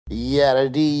Yada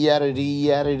dee, yada dee,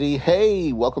 yada dee.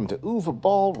 Hey, welcome to Uwe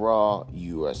Ball Raw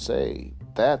USA.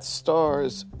 That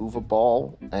stars Uwe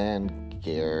Ball and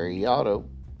Gary Otto.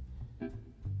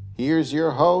 Here's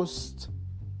your host.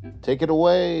 Take it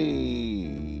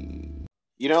away.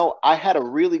 I had a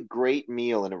really great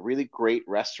meal in a really great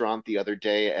restaurant the other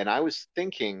day, and I was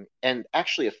thinking, and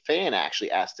actually a fan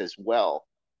actually asked as well,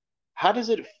 how does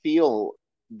it feel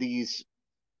these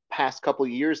past couple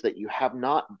years that you have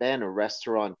not been a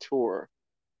restaurateur?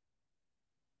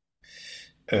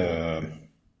 Um,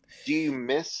 Do you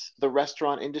miss the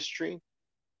restaurant industry?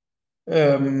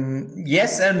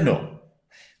 yes and no.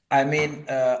 I mean,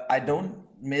 I don't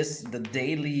miss the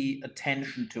daily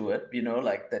attention to it,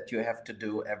 like that you have to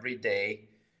do every day,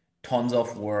 tons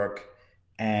of work,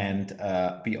 and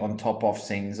be on top of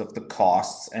things, of the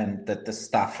costs, and that the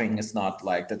staffing is not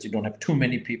like that you don't have too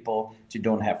many people, that you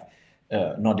don't have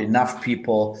not enough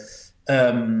people.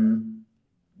 Um,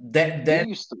 that You that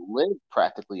used to live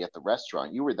practically at the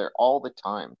restaurant. You were there all the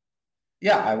time.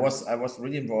 Yeah, I was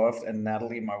really involved, and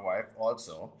Natalie, my wife,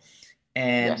 also,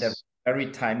 and Yes.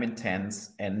 very time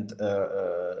intense and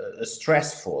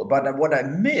stressful. But what I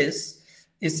miss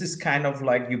is this kind of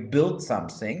like you build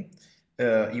something,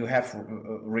 you have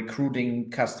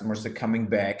recruiting customers are coming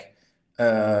back,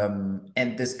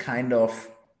 and this kind of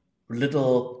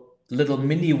little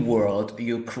mini world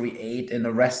you create in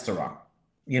a restaurant,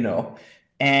 you know,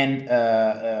 and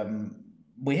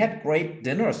we had great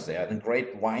dinners there and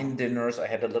great wine dinners. I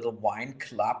had a little wine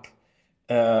club,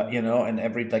 and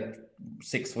every like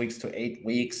 6 weeks to 8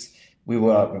 weeks, we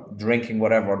were drinking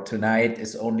whatever. Tonight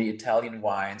is only Italian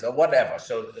wines or whatever.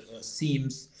 So it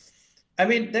seems, I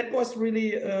mean, that was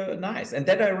really nice. And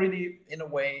that I really, in a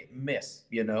way, miss,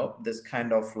 this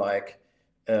kind of like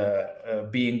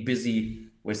being busy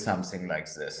with something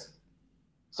like this.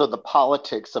 So the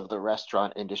politics of the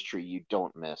restaurant industry you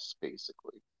don't miss,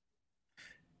 basically.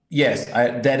 Yes,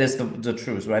 that is the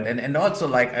truth, right? And also,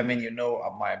 like, I mean,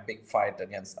 my big fight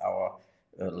against our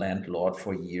landlord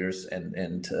for years,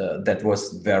 and that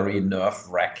was very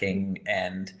nerve-wracking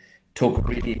and took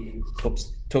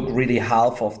really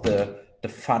half of the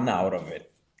fun out of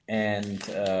it. And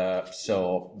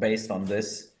so, based on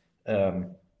this,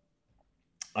 um,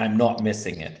 I'm not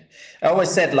missing it. I always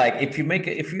said, like, if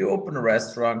you open a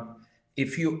restaurant,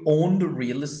 if you own the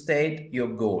real estate, you're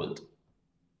gold.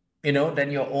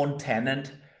 Then your own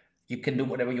tenant, you can do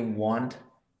whatever you want,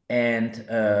 and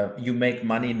you make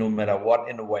money no matter what,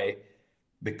 in a way,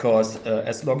 because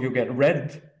as long you get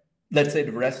rent, let's say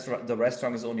the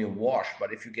restaurant is only a wash,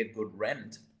 but if you get good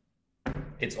rent,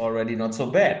 it's already not so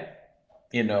bad,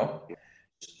 you know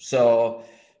so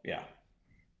yeah,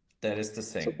 that is the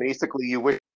So thing. basically you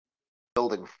wish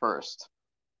building first.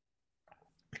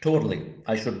 Totally.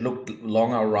 I should look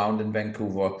longer around in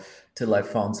Vancouver till I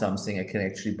found something I can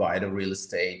actually buy the real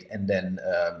estate. And then,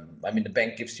 I mean, the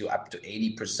bank gives you up to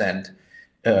 80%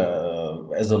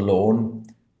 as a loan.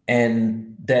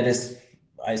 And that is,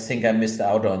 I think I missed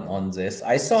out on this.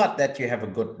 I thought that you have a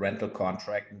good rental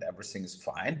contract and everything is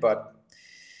fine, but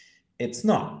it's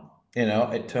not.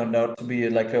 It turned out to be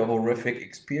like a horrific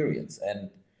experience. And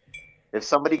If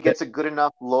somebody gets a good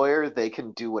enough lawyer, they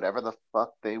can do whatever the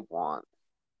fuck they want.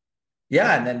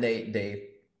 yeah, and then they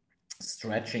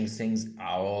stretching things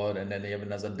out, and then they have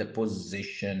another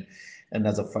deposition,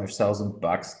 another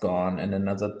 $5,000 gone, and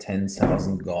another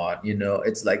 10,000 gone.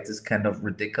 It's like this kind of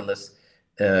ridiculous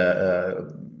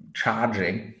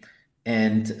charging,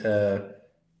 and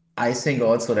I think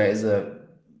also there is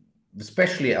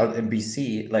especially out in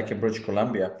BC, like in British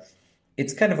Columbia,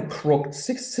 it's kind of a crooked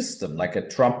system, like a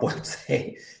Trump would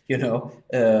say.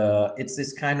 It's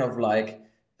this kind of like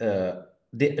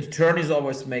the attorneys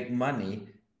always make money,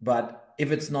 but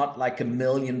if it's not like $1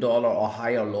 million or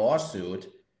higher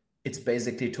lawsuit, it's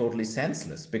basically totally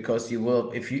senseless, because you will,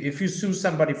 if you sue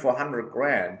somebody for 100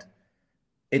 grand,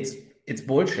 it's it's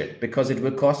bullshit, because it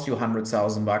will cost you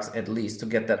 $100,000 at least to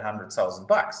get that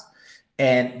 $100,000,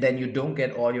 and then you don't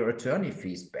get all your attorney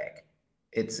fees back.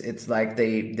 It's like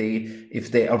they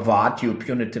if they award you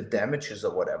punitive damages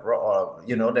or whatever, or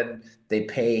then they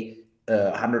pay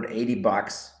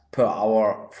 $180 per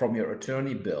hour from your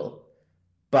attorney bill,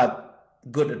 but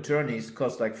good attorneys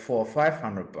cost like $400 or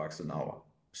 $500 an hour.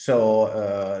 So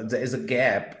there is a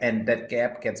gap, and that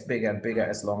gap gets bigger and bigger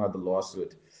as long as the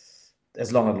lawsuit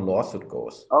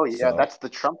goes. Oh yeah, So that's the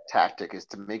Trump tactic is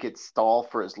to make it stall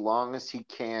for as long as he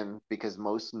can because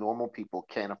most normal people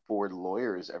can't afford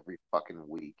lawyers every fucking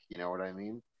week. You know what I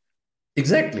mean?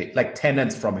 exactly, like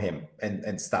tenants from him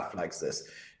and stuff like this.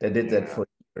 They did that Yeah. for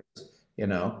years, you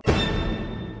know.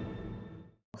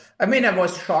 I mean, I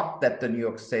was shocked that the New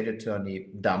York State attorney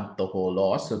dumped the whole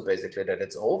lawsuit, basically, that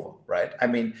it's over, right? I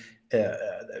mean,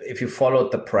 if you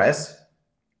followed the press,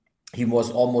 he was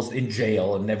almost in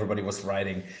jail, and everybody was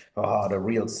writing, "Oh, the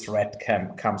real threat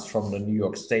comes from the New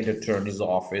York State Attorney's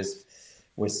office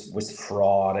with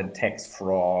fraud and tax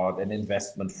fraud and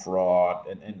investment fraud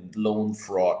and loan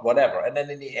fraud, whatever." And then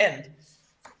in the end,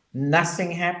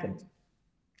 nothing happened,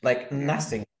 like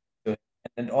nothing.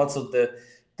 And also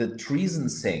the treason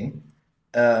thing.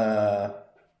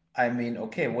 I mean,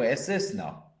 okay, where is this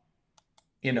now?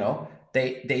 You know,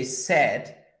 they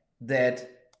said that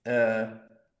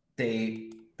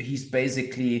he's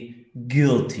basically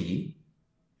guilty,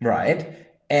 right?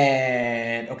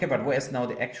 And okay, but where's now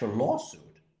the actual lawsuit?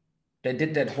 They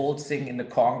did that whole thing in the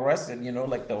Congress, and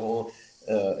like the whole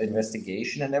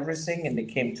investigation and everything, and they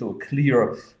came to a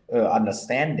clear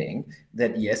understanding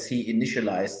that yes, he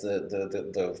initialized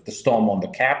the storm on the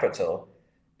Capitol,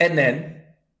 and then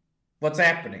what's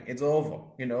happening? It's over,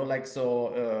 like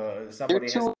so. They're Somebody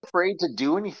has. too afraid to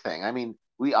do anything. I mean,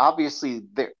 we obviously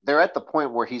they're at the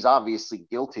point where he's obviously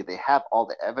guilty. They have all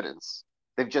the evidence.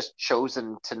 They've just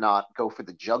chosen to not go for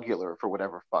the jugular for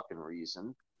whatever fucking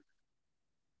reason.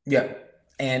 Yeah,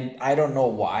 and I don't know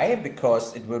why,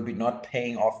 because it will be not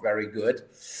paying off very good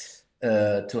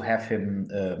to have him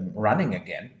running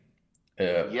again.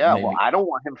 Yeah, well, Maybe. I don't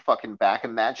want him fucking back.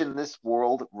 Imagine this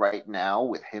world right now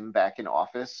with him back in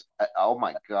office. Oh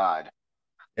my God.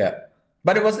 Yeah,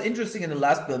 but it was interesting in the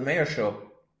last Bill Mayer show.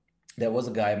 There was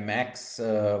a guy, Max,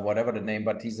 whatever the name,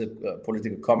 but he's a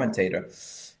political commentator.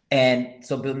 And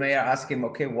so Bill Mayer asked him,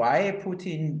 okay, why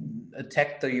Putin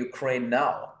attacked the Ukraine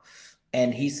now?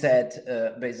 And he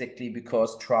said, basically,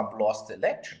 because Trump lost the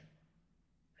election.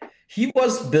 He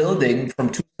was building from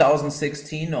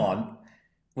 2016 on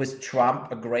with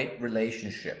Trump a great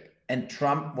relationship. And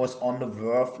Trump was on the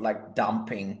verge, like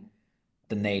dumping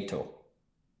the NATO.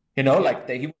 Like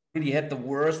he really had the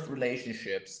worst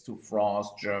relationships to France,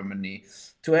 Germany,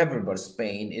 to everybody,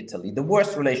 Spain, Italy, the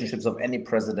worst relationships of any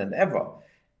president ever.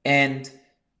 And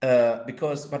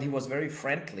but he was very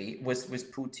friendly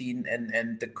with Putin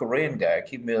and the Korean guy,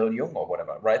 Kim Il Jong or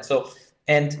whatever, right? So,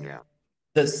 and Yeah.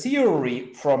 the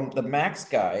theory from the Max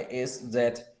guy is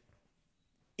that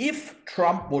if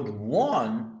Trump would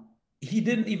won, he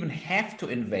didn't even have to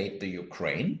invade the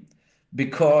Ukraine,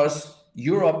 because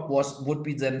Europe would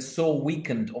be then so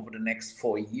weakened over the next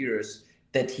 4 years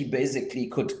that he basically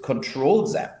could control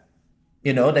them.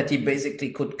 That he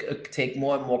basically could take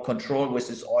more and more control with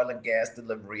his oil and gas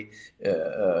delivery,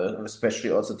 especially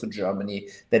also to Germany.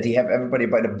 That he have everybody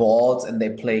by the balls and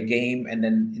they play game, and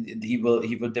then he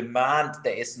will demand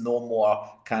there is no more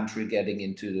country getting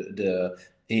into the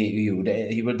EU.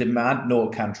 He will demand no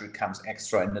country comes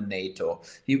extra in the NATO.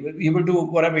 He will do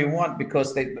whatever he wants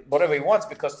because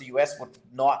the US would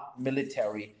not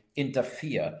military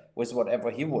interfere with whatever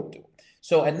he would do.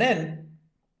 So, and then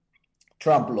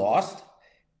Trump lost,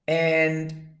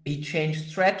 and he changed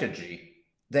strategy.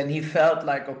 Then he felt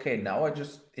like, okay, now I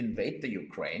just invade the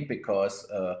Ukraine because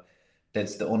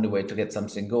that's the only way to get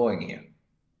something going here.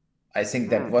 I think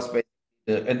that was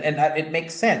basically, and it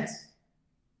makes sense.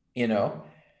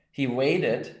 He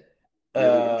waited.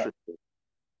 Really interesting.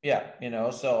 Yeah,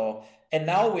 so, and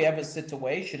now we have a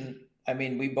situation. I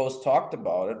mean, we both talked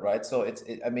about it, right? So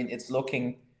it's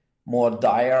looking more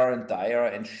dire and dire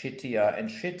and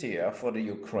shittier for the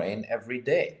Ukraine every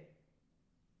day.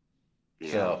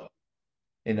 Yeah. So,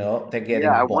 they're Yeah, getting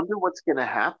I bombed. wonder what's gonna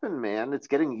happen, man.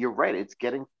 You're right, it's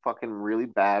getting fucking really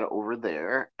bad over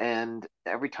there. And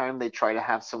every time they try to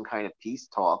have some kind of peace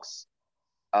talks,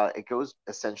 it goes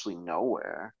essentially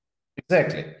nowhere.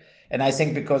 Exactly. And I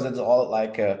think because it's all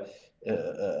like a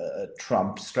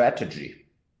Trump strategy.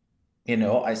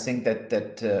 I think that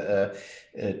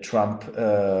Trump,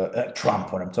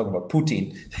 when I'm talking about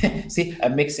Putin, see,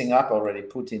 I'm mixing up already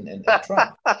Putin and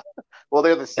Trump. Well,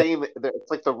 they're the same.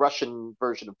 It's like the Russian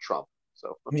version of Trump.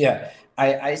 So Yeah,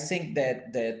 I think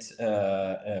that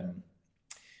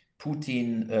Putin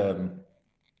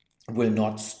will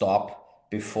not stop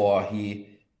before he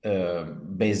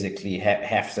basically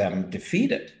have them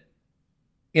defeated.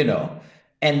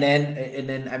 And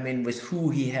then I mean, with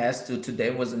who he has to. Today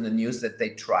was in the news that they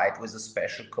tried with a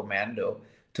special commando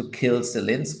to kill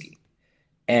Zelensky,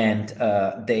 and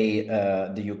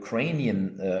the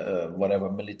Ukrainian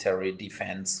whatever military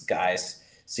defense guys,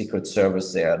 secret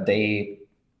service there, they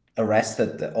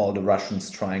arrested all the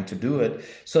Russians trying to do it.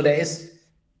 So there is,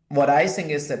 what I think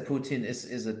is that Putin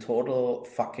is a total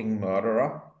fucking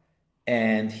murderer,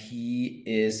 and he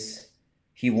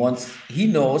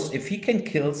knows if he can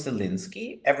kill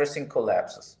Zelensky, everything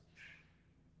collapses.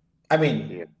 I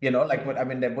mean, Yeah. like what I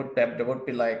mean, there would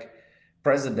be like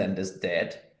president is dead,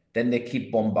 then they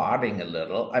keep bombarding a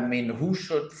little. I mean, who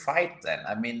should fight then?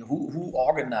 I mean, who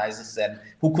organizes then?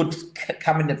 Who could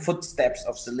come in the footsteps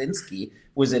of Zelensky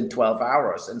within 12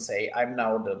 hours and say, "I'm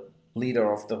now the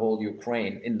leader of the whole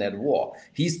Ukraine in that war."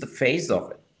 He's the face of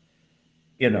it,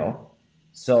 you know. Yeah.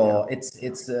 So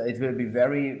it will be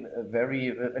very,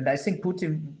 and I think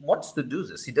Putin wants to do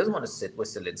this. He doesn't want to sit with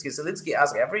Zelensky. Zelensky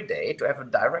asks every day to have a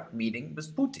direct meeting with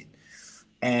Putin,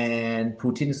 and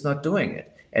Putin is not doing it.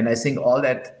 And I think all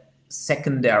that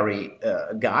secondary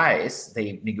guys,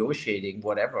 they negotiating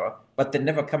whatever, but they're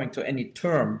never coming to any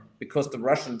term because the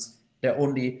Russians, they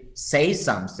only say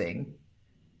something,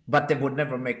 but they would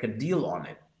never make a deal on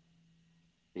it.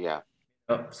 Yeah.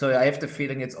 So I have the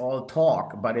feeling it's all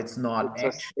talk, but it's not It's a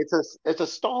action. it's a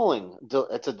stalling.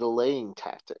 It's a delaying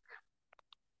tactic.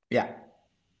 Yeah.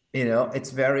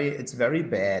 It's very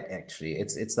bad actually.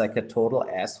 It's like a total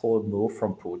asshole move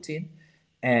from Putin.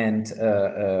 And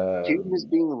Putin is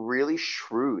being really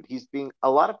shrewd. He's being.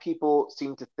 A lot of people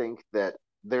seem to think that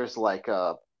there's like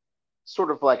a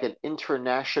sort of like an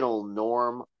international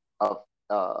norm of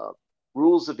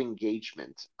rules of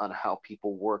engagement on how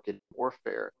people work in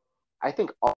warfare. I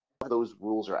think all of those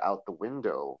rules are out the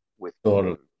window with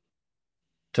totally, Putin.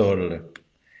 totally.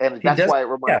 And He that's does, why it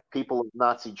yeah, reminds people of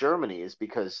Nazi Germany, is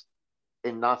because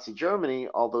in Nazi Germany,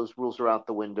 all those rules are out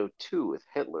the window too with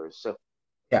Hitler. So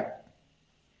yeah.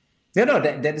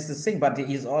 That is the thing, but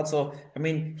he's also, I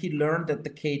mean, he learned at the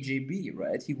KGB,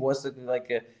 right? He was like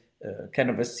a kind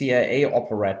of a CIA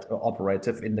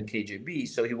operative in the KGB.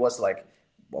 So he was like,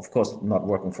 of course, not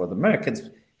working for the Americans.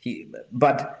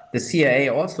 But the CIA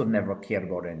also never cared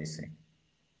about anything.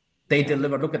 They yeah,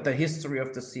 delivered, look at the history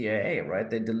of the CIA, right?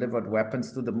 They delivered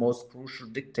weapons to the most crucial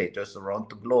dictators around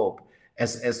the globe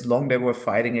as long they were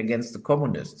fighting against the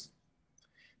communists.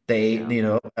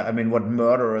 yeah, I mean, what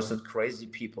murderers and crazy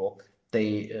people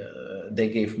they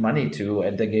gave money to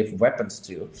and they gave weapons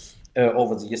to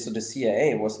over the years. So the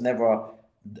CIA was never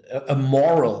a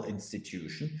moral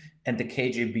institution, and the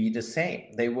KGB the same.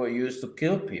 They were used to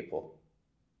kill people.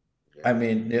 I yeah.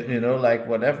 mean, like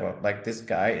whatever. Like this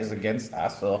guy is against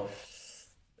us, so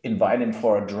invite him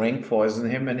for a drink, poison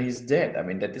him, and he's dead. I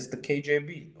mean, that is the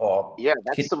KGB or Yeah,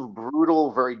 that's kid. some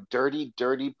brutal, very dirty,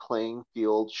 dirty playing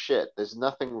field shit. There's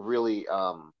nothing really,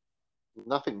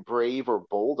 nothing brave or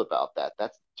bold about that.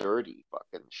 That's dirty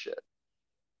fucking shit.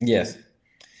 Yes,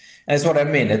 that's what I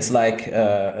mean. It's like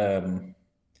a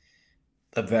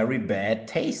very bad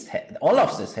taste. All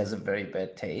of this has a very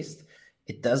bad taste.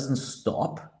 It doesn't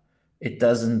stop. It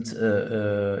doesn't.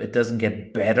 It doesn't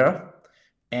get better.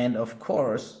 And of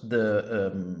course,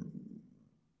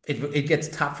 it gets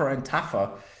tougher and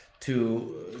tougher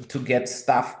to get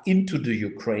stuff into the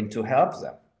Ukraine to help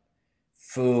them,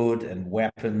 food and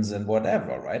weapons and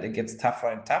whatever. Right? It gets tougher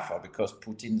and tougher because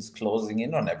Putin is closing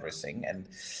in on everything and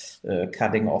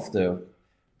cutting off the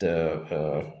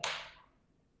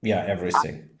yeah,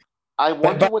 everything. I But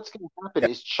wonder but what's going to happen. yeah,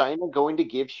 Is China going to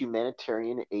give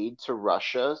humanitarian aid to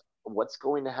Russia? What's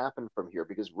going to happen from here?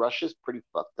 Because Russia's pretty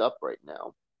fucked up right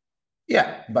now.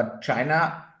 yeah, but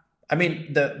China, I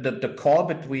mean, the call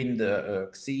between the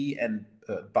Xi and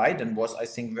Biden was, I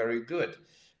think, very good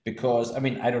because I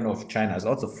mean, I don't know if China is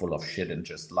also full of shit and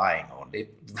just lying only.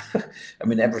 I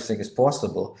mean, everything is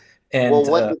possible, Well, and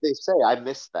what did they say? I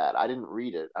missed that. I didn't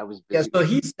read it. I was yeah. busy So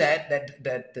reading. he said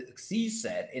that Xi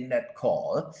said in that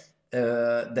call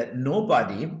that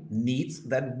nobody needs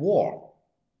that war,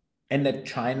 and that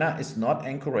China is not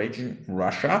encouraging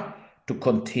Russia to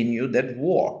continue that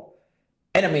war.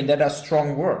 And I mean, that are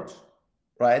strong words,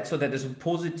 right? So that is a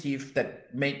positive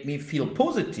that made me feel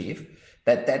positive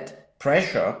that that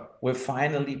pressure will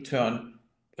finally turn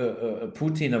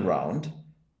Putin around.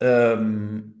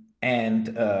 And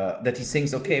that he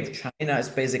thinks, okay, if China is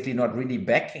basically not really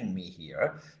backing me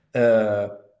here, uh,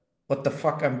 what the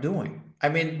fuck I'm doing? I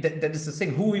mean, that is the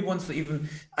thing. Who he wants to even?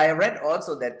 I read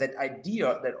also that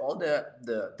idea that all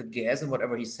the gas and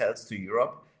whatever he sells to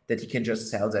Europe, that he can just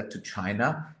sell that to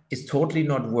China, is totally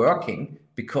not working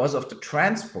because of the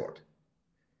transport.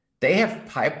 They have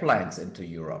pipelines into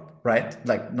Europe, right?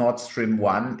 Like Nord Stream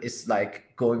 1 is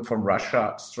like going from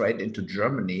Russia straight into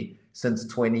Germany since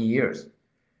 20 years.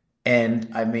 And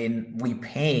I mean, we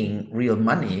paying real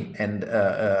money.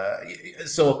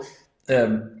 So,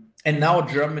 and now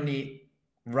Germany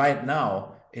right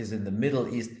now is in the Middle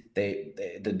East.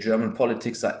 The German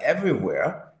politics are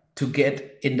everywhere to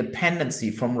get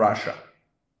independency from Russia.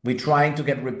 We're trying to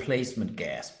get replacement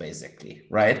gas, basically,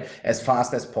 right? As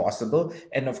fast as possible.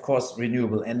 And of course,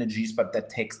 renewable energies, but that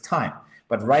takes time.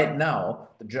 But right now,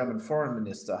 the German foreign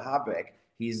minister, Habeck,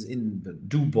 he's in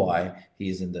Dubai,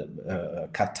 he's in the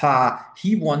Qatar.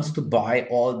 He wants to buy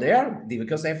all their,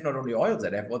 because they have not only oil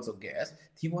there, they have also gas.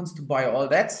 He wants to buy all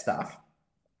that stuff.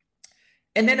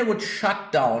 And then it would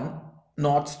shut down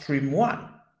Nord Stream 1.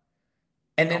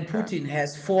 And then Putin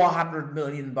has 400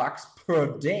 million bucks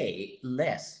per day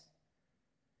less.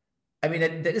 I mean,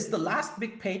 that is the last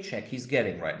big paycheck he's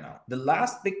getting right now. The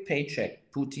last big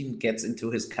paycheck Putin gets into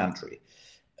his country,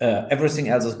 everything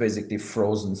else is basically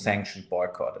frozen, sanctioned,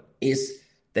 boycotted, is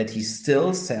that he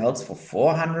still sells for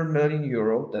 400 million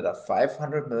euro, that are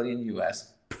 500 million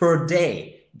US per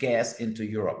day, gas into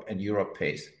Europe, and Europe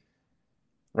pays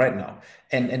right now.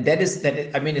 And that is,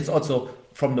 I mean, it's also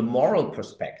from the moral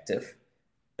perspective,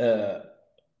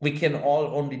 we can all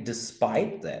only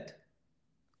despite that.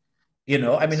 You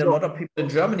know, I mean, a lot of people in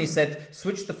Germany said,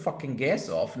 switch the fucking gas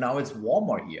off. Now it's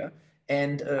warmer here.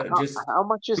 And how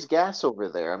much is gas over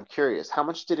there? I'm curious. How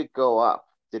much did it go up?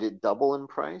 Did it double in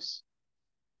price?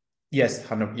 Yes,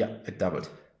 100, yeah, it doubled.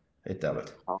 It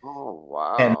doubled. Oh,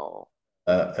 wow.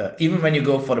 And even when you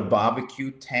go for the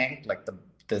barbecue tank, like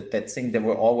that thing, there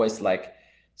were always like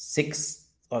 6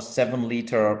 or 7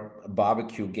 liter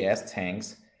barbecue gas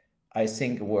tanks. I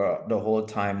think were the whole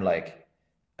time like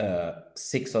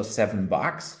 $6 or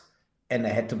 $7, and I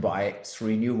had to buy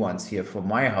 3 new ones here for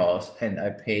my house, and I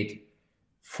paid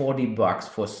 $40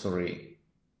 for 3.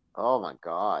 Oh my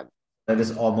God. That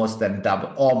is almost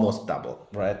double,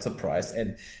 right? The price.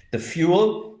 And the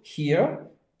fuel here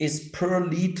is per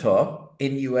liter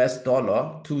in US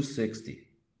dollar, 260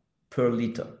 per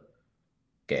liter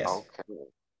gas. Okay.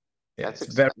 Yeah, That's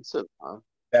expensive, huh?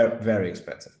 Very, very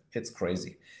expensive. It's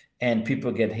crazy. And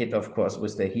people get hit, of course,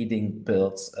 with the heating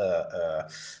bills.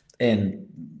 And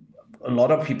a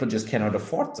lot of people just cannot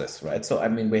afford this, right? So, I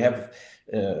mean, we have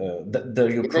the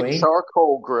Ukraine. The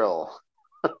charcoal grill.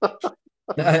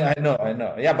 I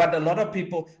know. Yeah, but a lot of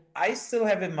people, I still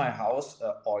have in my house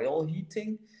oil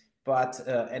heating, but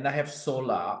and I have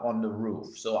solar on the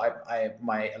roof. So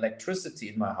my electricity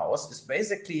in my house is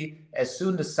basically, as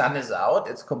soon the sun is out,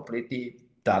 it's completely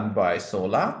done by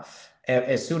solar.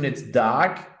 As soon it's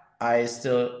dark, I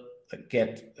still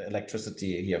get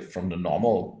electricity here from the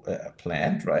normal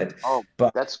plant, right? Oh,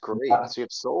 but that's great. So you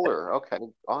have solar. Okay,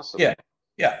 awesome.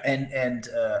 Yeah, and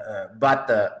but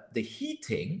the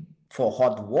heating for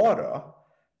hot water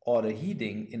or the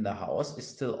heating in the house is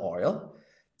still oil,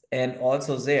 and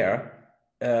also there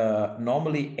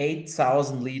normally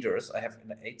 8,000 liters. I have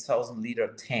an 8,000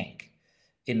 liter tank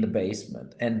in the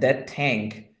basement, and that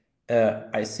tank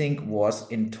I think was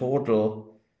in total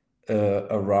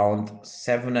around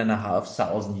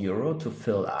 7,500 euro to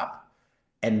fill up,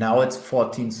 and now it's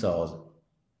 14,000.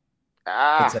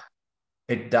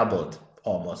 It doubled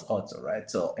almost also, right?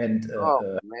 So, and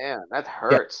oh man, that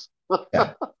hurts.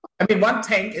 yeah. I mean, one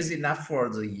tank is enough for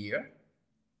the year.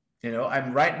 You know,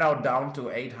 I'm right now down to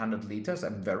 800 liters.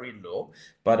 I'm very low,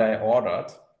 but I ordered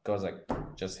because I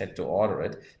just had to order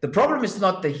it. The problem is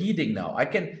not the heating now.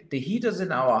 The heaters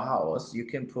in our house, you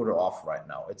can put it off right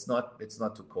now. It's not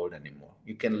too cold anymore.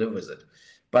 You can live with it.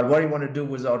 But what do you want to do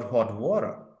without hot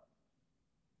water?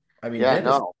 I mean, yeah,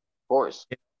 no, of course.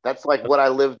 That's like what I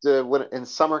lived in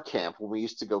summer camp when we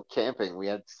used to go camping. We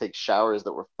had to take showers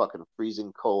that were fucking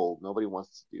freezing cold. Nobody wants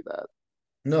to do that.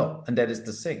 No, and that is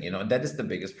the thing, you know, and that is the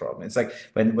biggest problem. It's like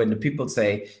when the people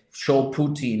say, show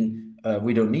Putin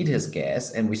we don't need his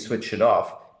gas and we switch it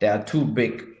off, there are 2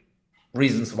 big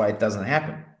reasons why it doesn't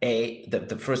happen.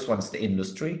 The first one is the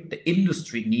industry. The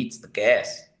industry needs the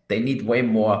gas. They need way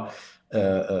more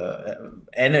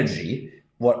energy,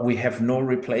 what we have no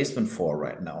replacement for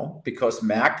right now, because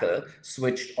Merkel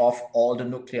switched off all the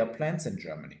nuclear plants in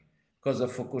Germany because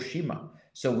of Fukushima.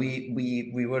 So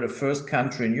we were the first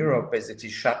country in Europe basically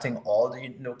shutting all the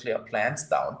nuclear plants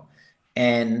down,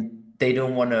 and they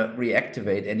don't want to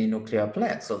reactivate any nuclear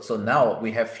plants. So now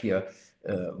we have here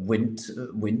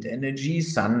wind energy,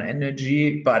 sun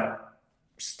energy, but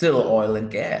still oil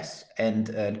and gas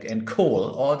and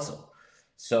coal also.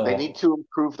 So they need to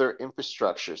improve their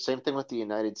infrastructure. Same thing with the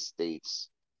United States.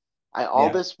 All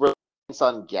this reliance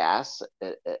on gas,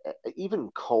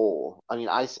 even coal. I mean,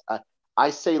 I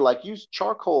say like use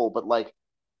charcoal, but like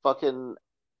fucking,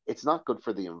 it's not good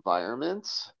for the environment.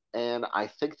 And I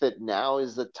think that now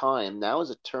is the time. Now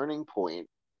is a turning point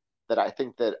that I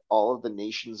think that all of the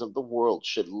nations of the world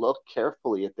should look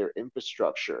carefully at their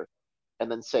infrastructure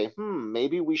and then say,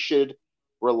 maybe we should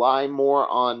rely more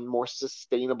on more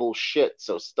sustainable shit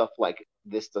so stuff like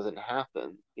this doesn't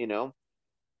happen, you know?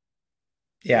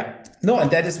 Yeah. No,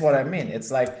 and that is what I mean. It's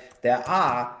like there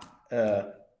are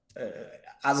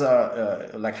other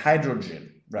like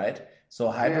hydrogen, right? So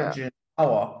hydrogen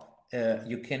power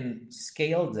you can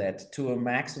scale that to a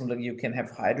maximum. Like you can have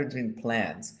hydrogen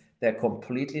plants. They're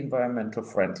completely environmental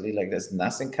friendly. Like there's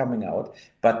nothing coming out,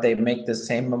 but they make the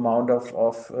same amount of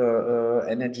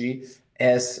energy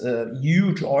as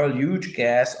huge oil, huge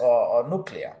gas, or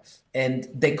nuclear, and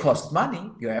they cost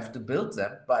money. You have to build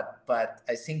them, but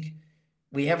I think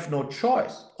we have no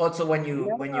choice. Also, when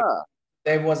you Yeah,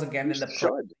 there was again you in the press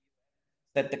should.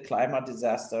 that the climate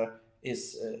disaster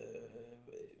is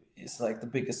like the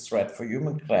biggest threat for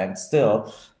humankind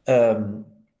still,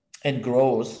 and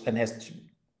grows and has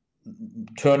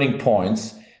turning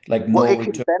points like Well, no it can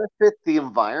return. benefit the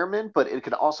environment, but it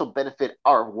can also benefit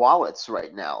our wallets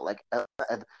right now. Like,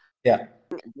 Yeah,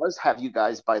 it does have you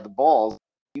guys by the balls.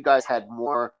 You guys had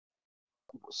more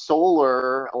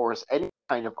solar or any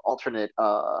kind of alternate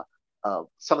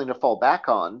something to fall back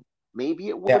on, maybe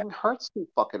it yeah. wouldn't hurt so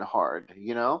fucking hard,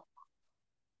 you know?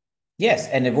 Yes,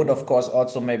 and it would of course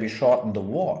also maybe shorten the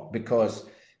war, because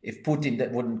if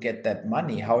Putin wouldn't get that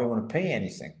money, how are you want to pay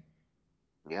anything?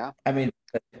 Yeah. I mean,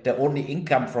 the only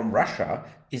income from Russia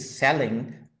is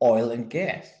selling oil and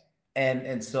gas,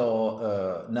 and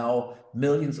so now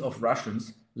millions of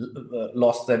Russians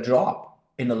lost their job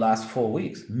in the last 4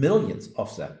 weeks. Millions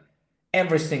of them.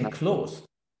 Everything closed.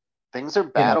 Things are You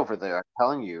bad know. over there. I'm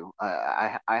telling you.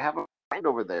 I have a friend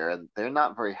over there, and they're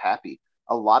not very happy.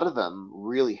 A lot of them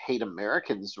really hate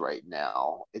Americans right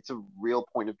now. It's a real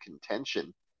point of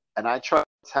contention. And I try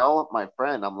to tell my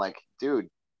friend, I'm like, dude,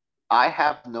 I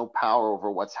have no power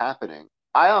over what's happening.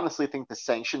 I honestly think the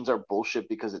sanctions are bullshit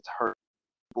because it's hurt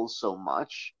people so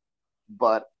much.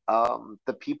 But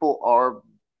the people are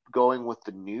going with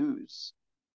the news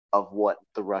of what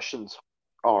the Russians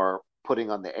are putting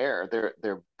on the air.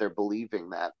 They're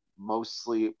believing that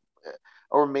mostly,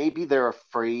 or maybe they're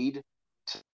afraid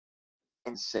to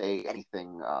say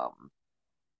anything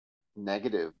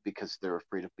negative because they're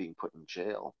afraid of being put in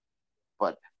jail.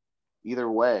 But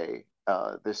either way,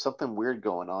 there's something weird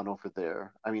going on over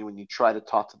there. I mean, when you try to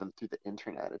talk to them through the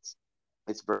internet, it's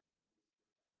very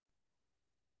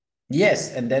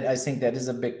Yes, and that I think that is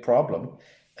a big problem.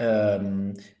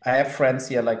 I have friends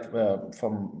here, like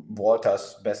from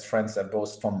Walter's best friends, they're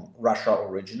both from Russia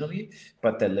originally,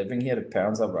 but they're living here. The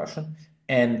parents are Russian,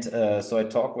 and so I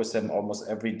talk with them almost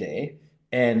every day.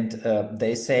 And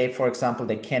they say, for example,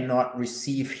 they cannot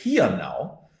receive here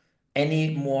now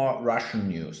any more Russian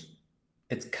news.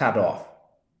 It's cut off.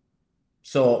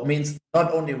 So it means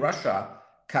not only Russia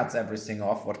cuts everything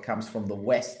off what comes from the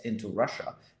West into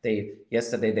Russia.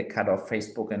 Yesterday they cut off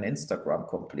Facebook and Instagram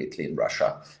completely in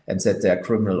Russia and said they're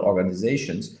criminal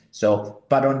organizations. So,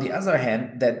 but on the other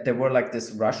hand, that there were like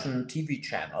this Russian TV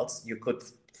channels you could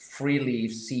freely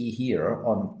see here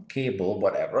on cable,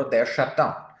 whatever, they're shut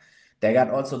down. They got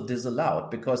also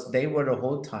disallowed because they were the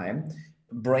whole time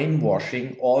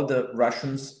brainwashing all the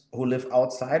Russians who live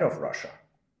outside of Russia.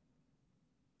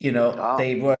 You know, oh.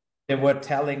 they were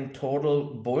telling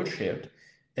total bullshit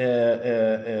in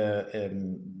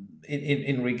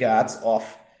regards of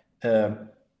uh,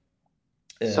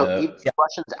 So even yeah,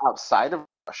 Russians outside of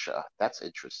Russia, that's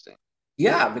interesting.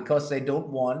 yeah, because they don't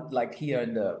want, like here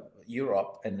in the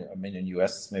Europe, and I mean in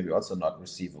US it's maybe also not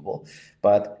receivable,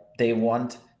 but they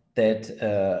want that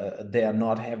they are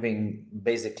not having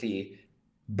basically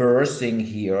birthing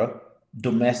here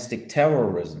domestic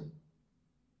terrorism.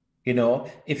 You know,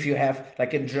 if you have,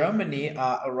 like in Germany,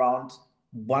 around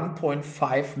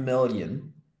 1.5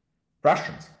 million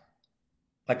Russians,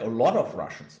 like a lot of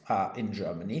Russians are in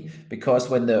Germany, because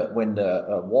when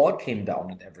the wall came down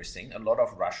and everything, a lot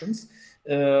of Russians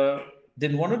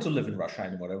didn't want to live in Russia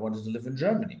anymore. They wanted to live in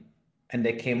Germany, and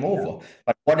they came Yeah. over.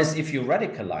 But what is if you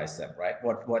radicalize them, right?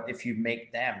 What if you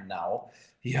make them now?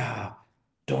 Yeah,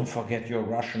 don't forget your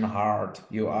Russian heart.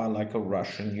 You are like a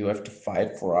Russian. You have to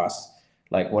fight for us.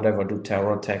 Like whatever, do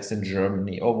terror attacks in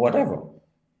Germany or whatever.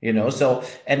 So,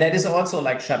 and that is also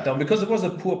like shut down because it was a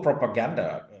poor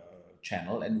propaganda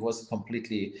channel, and was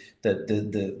completely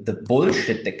the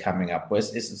bullshit they're coming up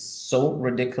with is so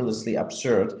ridiculously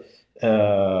absurd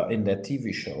in their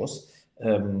TV shows,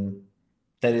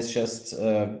 that it's just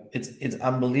it's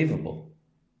unbelievable,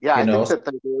 Yeah, you I know. think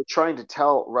that they were trying to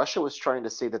tell Russia was trying to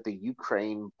say that the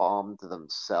Ukraine bombed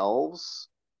themselves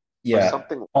or Yeah,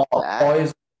 something like or that.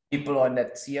 poison people on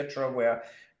that theater where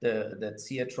the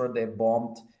theater they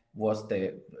bombed was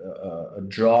the a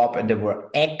job, and there were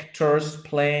actors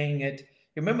playing it.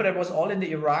 You remember that was all in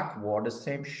the Iraq War, the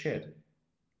same shit.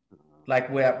 Like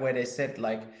where they said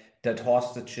like that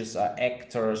hostages are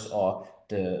actors, or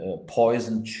the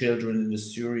poisoned children in the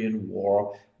Syrian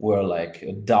war were like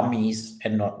dummies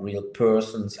and not real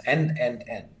persons, and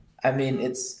I mean,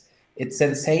 it's It's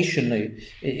sensational.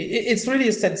 It's really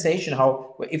a sensation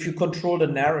how if you control the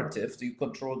narrative, you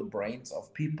control the brains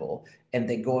of people, and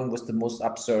they're going with the most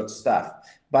absurd stuff.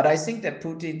 But I think that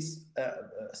Putin's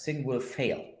thing will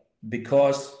fail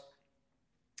because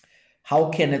how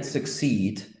can it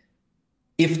succeed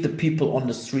if the people on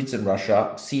the streets in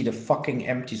Russia see the fucking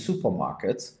empty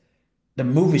supermarkets, the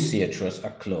movie theaters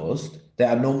are closed, there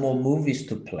are no more movies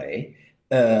to play,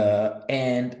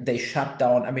 and they shut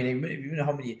down. I mean, you know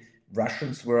how many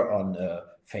Russians were on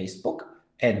Facebook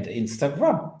and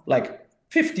Instagram? Like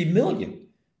 50 million.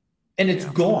 And it's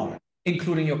gone,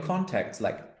 including your contacts,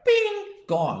 like bing,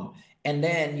 gone. And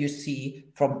then you see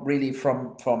from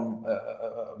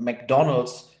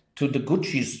McDonald's to the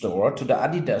Gucci store, to the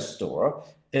Adidas store,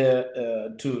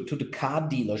 to the car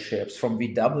dealerships, from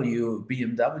VW,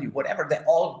 BMW, whatever, they're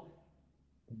all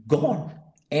gone,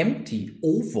 empty,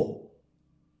 over.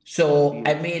 So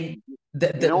I mean,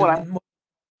 You know what?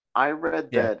 I read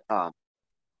yeah, that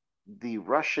the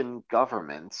Russian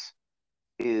government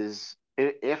is,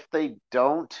 if they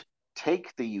don't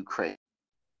take the Ukraine,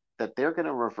 that they're going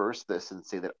to reverse this and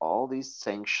say that all these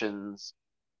sanctions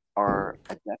are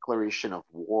a declaration of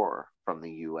war from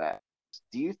the US.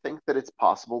 Do you think that it's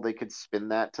possible they could spin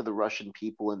that to the Russian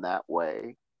people in that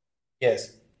way?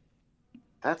 yes.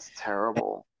 That's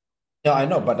terrible. No, I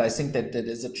know, but I think that there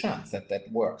is a chance that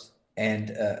that works.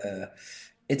 And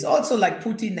it's also like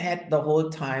Putin had the whole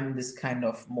time this kind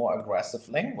of more aggressive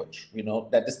language. You know,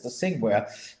 that is the thing where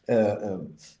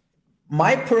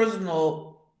my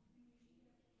personal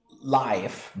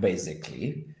life,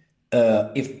 basically,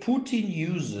 if Putin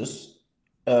uses,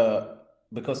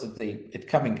 because it's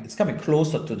coming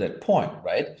closer to that point,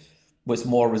 right, with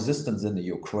more resistance in the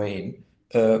Ukraine.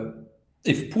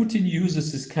 If Putin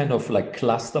uses this kind of like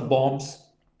cluster bombs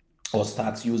or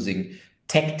starts using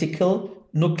tactical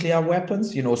nuclear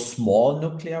weapons, you know, small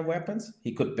nuclear weapons,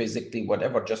 he could basically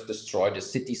whatever just destroy the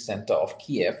city center of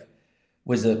Kiev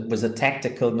with a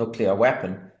tactical nuclear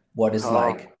weapon. What is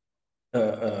like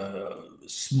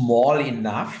small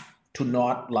enough to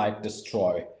not like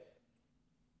destroy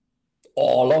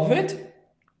all of it,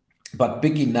 but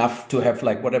big enough to have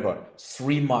like whatever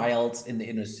 3 miles in the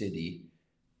inner city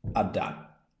are done.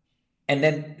 And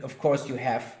then, of course, you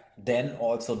have then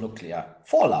also nuclear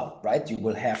fallout, right? You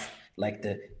will have like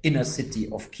the inner city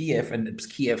of Kiev, and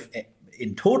Kiev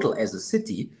in total as a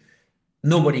city,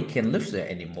 nobody can live there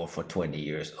anymore for 20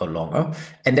 years or longer.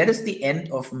 And that is the end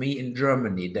of me in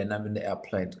Germany. Then I'm in the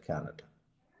airplane to Canada.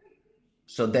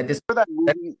 So that is Remember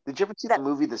that movie? Did you ever see that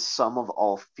movie, The Sum of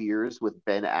All Fears, with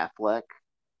Ben Affleck?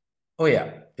 oh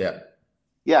yeah, yeah.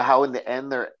 Yeah, how in the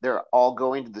end they're all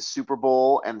going to the Super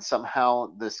Bowl and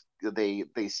somehow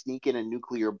they sneak in a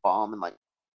nuclear bomb and like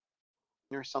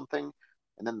or something,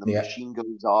 and then the Yeah. machine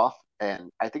goes off, and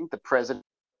I think the president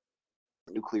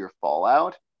nuclear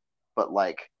fallout, but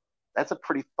like that's a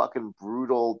pretty fucking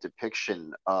brutal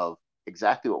depiction of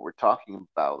exactly what we're talking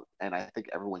about, and I think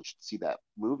everyone should see that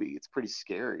movie. It's pretty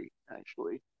scary,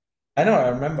 actually. I know, I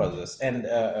remember this. And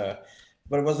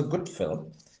but it was a good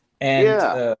film. And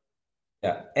Yeah,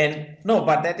 yeah, and no,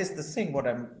 but that is the thing.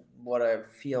 What I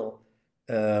feel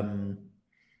um,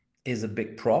 is a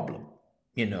big problem.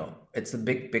 You know, it's a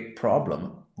big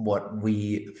problem what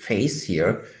we face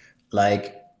here.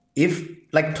 Like if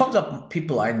like tons of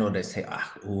people I know, they say,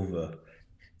 "Ah, Uwe,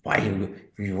 why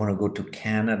you want to go to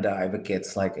Canada? If it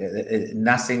gets like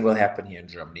nothing will happen here in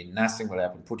Germany. Nothing will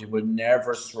happen. Putin will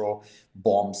never throw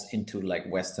bombs into like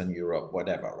Western Europe,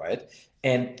 whatever, right?"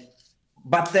 And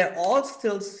but they all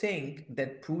still think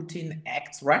that Putin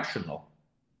acts rational.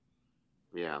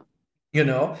 yeah. You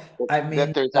know, I That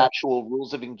mean, there's actual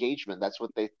rules of engagement. That's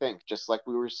what they think. Just like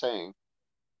we were saying,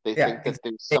 they yeah, think that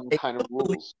there's they, some they kind of still believe,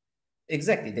 rules.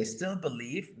 exactly. They still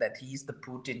believe that he's the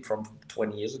Putin from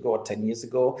 20 years ago or 10 years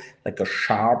ago, like a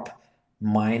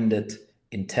sharp-minded,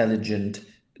 intelligent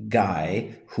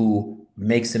guy who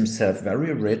makes himself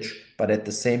very rich, but at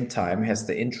the same time has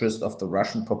the interest of the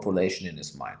Russian population in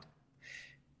his mind.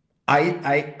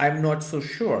 I'm not so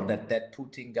sure that that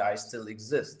Putin guy still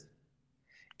exists.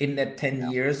 In that 10 Yeah,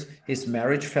 years, his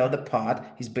marriage fell apart.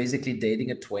 He's basically dating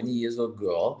a 20 years old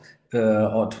girl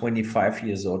or 25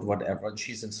 years old, whatever. And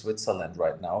she's in Switzerland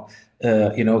right now.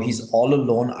 You know, he's all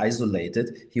alone,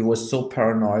 isolated. He was so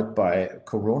paranoid by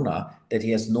Corona that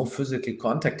he has no physical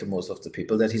contact to most of the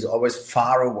people, that he's always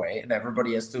far away. And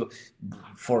everybody has to,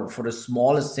 for the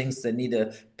smallest things, they need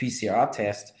a PCR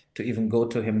test to even go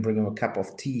to him, bring him a cup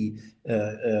of tea.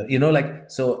 You know,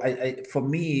 like, so for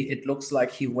me, it looks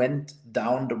like he went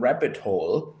down the rabbit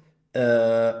hole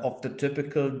of the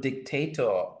typical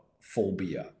dictator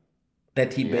phobia,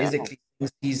 that he yeah, basically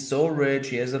he's so rich,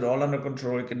 he has it all under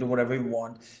control, he can do whatever he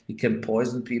wants, he can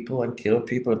poison people and kill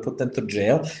people and put them to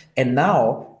jail. And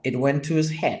now it went to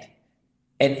his head.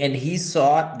 And he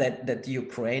saw that the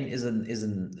Ukraine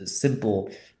isn't a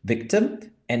simple victim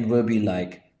and will be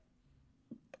like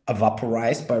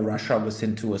vaporized by Russia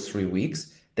within 2 or 3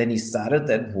 weeks. Then he started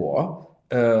that war,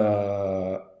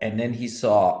 and then he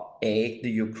saw the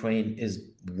Ukraine is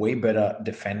way better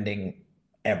defending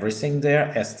everything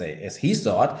there as he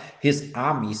thought. His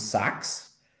army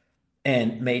sucks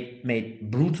and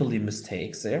made brutally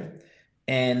mistakes there,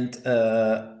 and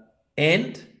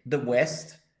the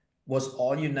West was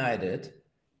all united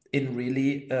in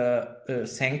really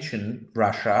sanction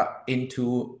Russia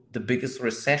into the biggest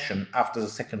recession after the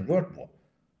Second World War.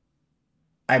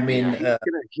 I mean,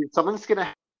 something's gonna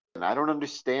happen. I don't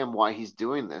understand why he's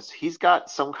doing this. He's got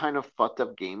some kind of fucked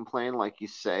up game plan, like you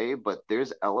say, but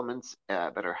there's elements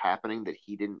that are happening that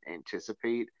he didn't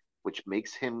anticipate, which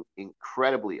makes him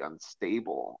incredibly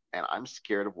unstable. And I'm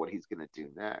scared of what he's gonna do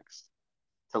next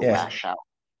to lash out.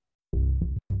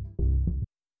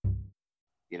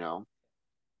 You know?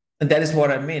 And that is what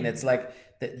I mean. It's like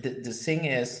the thing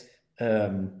is,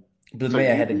 Bill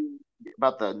Mayer had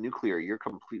about the nuclear. You're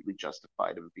completely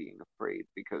justified in being afraid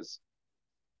because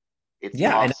it's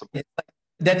possible. And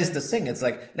that is the thing. It's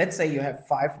like, let's say you have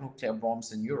 5 nuclear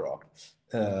bombs in Europe,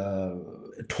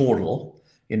 total.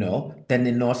 Then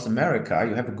in North America,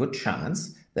 you have a good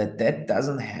chance that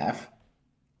doesn't have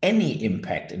any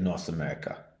impact in North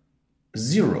America.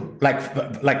 Zero,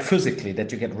 like physically,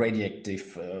 that you get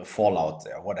radioactive fallout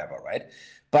there, whatever, right?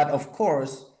 But of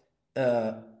course,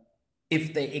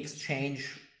 if they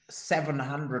exchange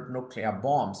 700 nuclear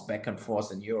bombs back and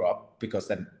forth in Europe, because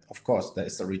then, of course, there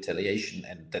is a retaliation,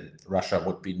 and then Russia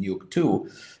would be nuked too.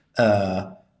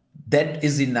 That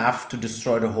is enough to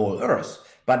destroy the whole Earth.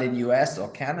 But in US or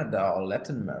Canada or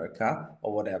Latin America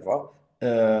or whatever,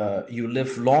 you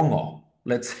live longer.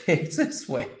 Let's say it this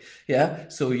way, yeah.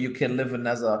 So you can live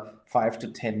another 5 to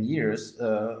 10 years,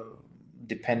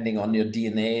 depending on your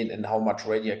DNA and how much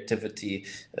radioactivity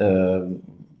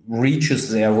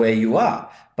reaches there where you are.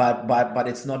 But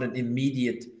it's not an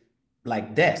immediate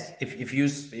like death. If you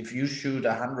shoot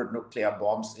 100 nuclear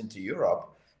bombs into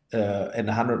Europe and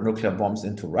 100 nuclear bombs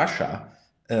into Russia,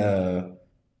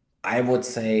 I would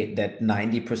say that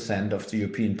 90% of the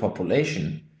European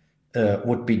population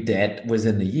would be dead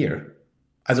within a year.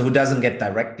 Also, who doesn't get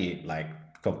directly like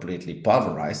completely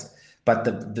pulverized, but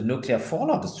the nuclear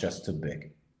fallout is just too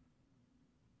big.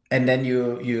 And then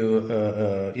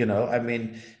I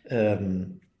mean,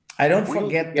 I don't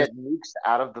forget that nukes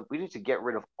out of we need to get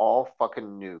rid of all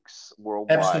fucking nukes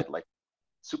worldwide, absolutely. Like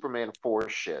Superman 4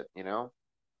 shit, Yeah,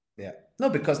 no,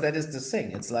 because that is the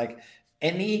thing. It's like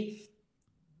any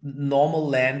normal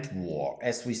land war,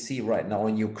 as we see right now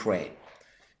in Ukraine,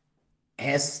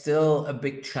 has still a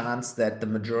big chance that the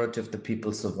majority of the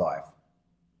people survive.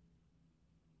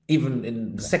 Even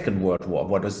in the Second World War,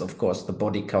 what is, of course, the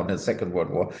body count in the Second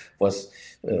World War was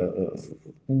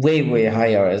way, way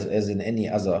higher as in any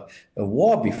other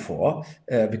war before,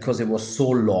 because it was so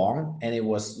long and it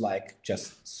was like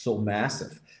just so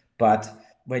massive. But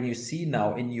when you see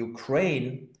now in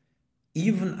Ukraine,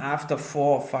 even after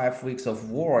 4 or 5 weeks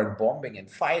of war and bombing and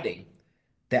fighting,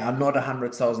 there are not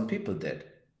 100,000 people dead.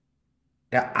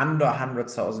 There are under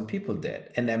 100,000 people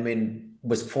dead. And I mean,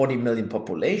 with 40 million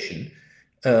population,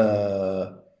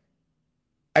 I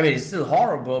mean, it's still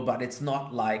horrible, but it's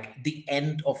not like the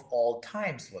end of all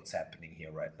times what's happening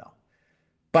here right now.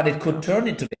 But it could turn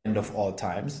into the end of all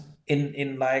times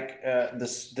in like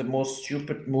the most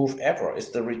stupid move ever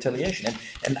is the retaliation.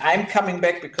 And I'm coming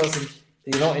back because,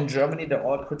 in Germany, they're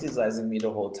all criticizing me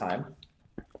the whole time.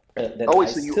 So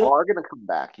you are going to come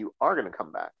back. You are going to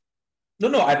come back.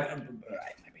 No,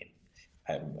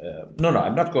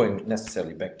 I'm not going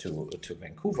necessarily back to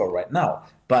Vancouver right now,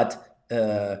 but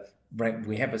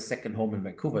we have a second home in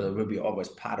Vancouver that will be always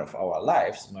part of our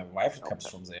lives. My wife comes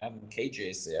from there, and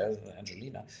KJ is there,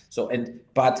 Angelina. So,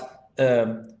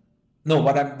 no,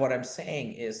 what I'm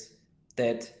saying is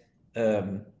that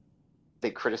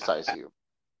they criticize you.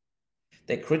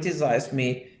 They criticize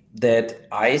me that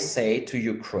I say to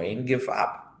Ukraine, give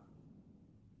up.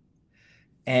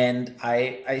 And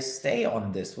I stay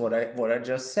on this, what I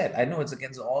just said. I know it's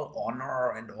against all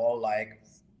honor and all like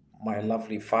my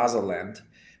lovely fatherland,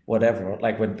 whatever.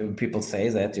 Like when people say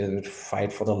that you would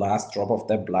fight for the last drop of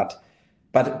their blood.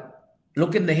 But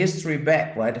look in the history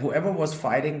back, right? Whoever was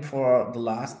fighting for the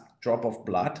last drop of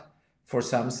blood for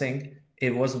something,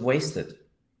 it was wasted.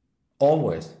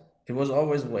 Always. It was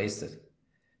always wasted.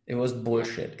 It was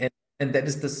bullshit. And that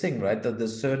is the thing, right? The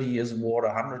 30 years war,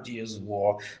 the 100 years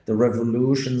war, the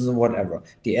revolutions and whatever.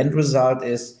 The end result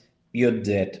is you're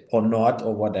dead or not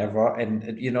or whatever.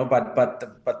 And you know, but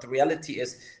the reality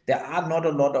is there are not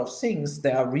a lot of things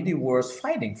that are really worth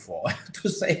fighting for, to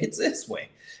say it this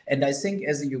way. And I think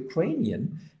as a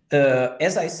Ukrainian,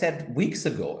 as I said weeks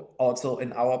ago, also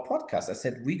in our podcast, I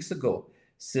said weeks ago,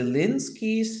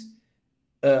 Zelensky's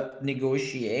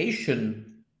negotiation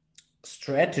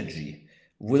strategy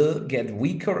will get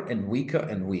weaker and weaker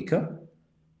and weaker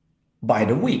by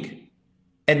the week.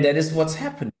 And that is what's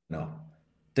happening now.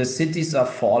 The cities are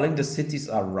falling, the cities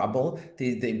are rubble,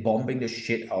 they bombing the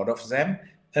shit out of them.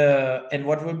 And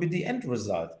what will be the end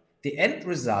result? The end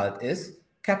result is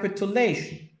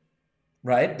capitulation,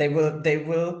 right? They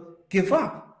will give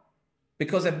up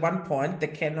because at one point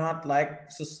they cannot like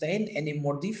sustain any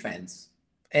more defense.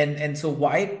 And so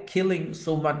why killing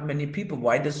so many people?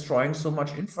 Why destroying so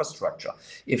much infrastructure?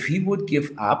 If he would give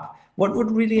up, what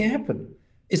would really happen?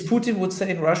 Is Putin would say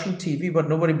in Russian TV, but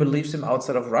nobody believes him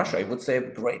outside of Russia. He would say a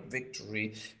great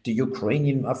victory. The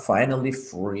Ukrainians are finally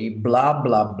free, blah,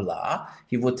 blah, blah.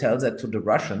 He would tell that to the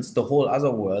Russians. The whole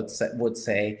other world would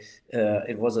say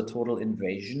it was a total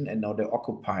invasion and now they're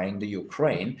occupying the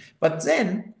Ukraine. But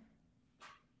then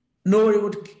nobody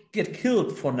would get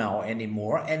killed for now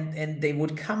anymore, and they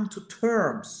would come to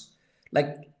terms.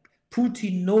 Like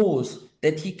Putin knows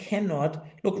that he cannot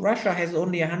look. Russia has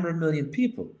only 100 million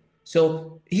people,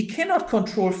 so he cannot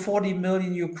control 40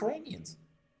 million Ukrainians.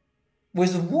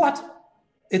 With what?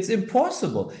 It's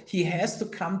impossible. He has to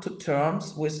come to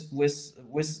terms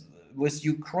with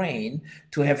Ukraine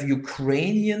to have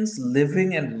Ukrainians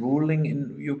living and ruling in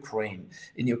Ukraine.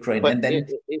 But And then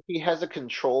if he has a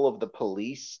control of the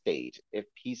police state, if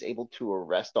he's able to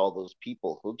arrest all those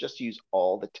people, he'll just use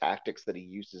all the tactics that he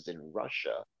uses in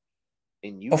Russia,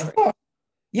 in of Ukraine. course.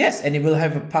 Yes, and he will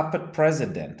have a puppet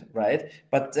president, right?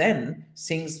 But then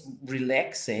things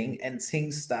relaxing and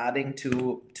things starting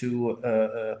to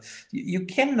you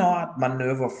cannot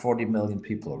maneuver 40 million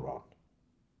people around.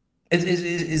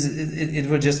 It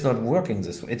will just not work in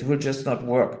this way. It will just not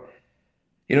work.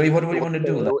 You know, what do you want to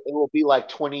do? It will be like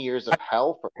 20 years of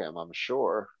hell for him, I'm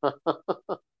sure.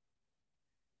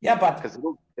 Yeah, but Because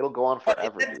it'll go on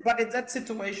forever. but in that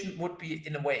situation would be,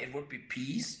 in a way, it would be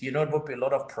peace. You know, it would be a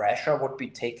lot of pressure would be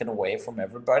taken away from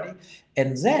everybody,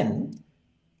 and then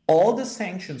all the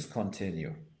sanctions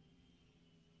continue.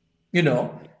 You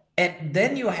know, and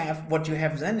then you have what you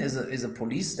have then is a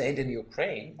police state in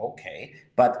Ukraine, okay,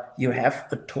 but you have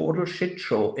a total shit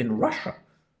show in Russia.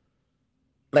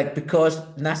 Like, because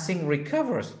nothing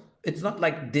recovers. It's not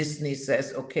like Disney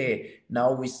says, okay,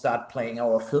 now we start playing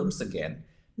our films again.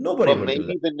 Nobody But will do that.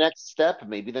 maybe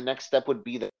the next step would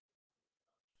be that,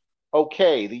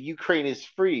 okay, the Ukraine is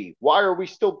free. Why are we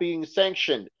still being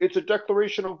sanctioned? It's a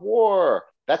declaration of war.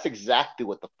 That's exactly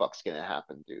what the fuck's gonna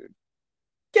happen, dude.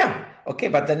 Yeah, okay,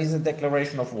 but then it's a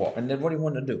declaration of war. And then what do you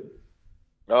want to do?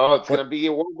 Oh, it's What, gonna be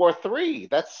a World War III.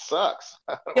 That sucks.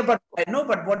 yeah, but I know,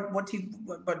 but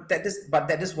that is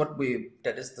what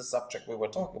that is the subject we were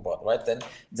talking about, right?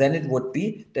 Then it would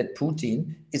be that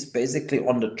Putin is basically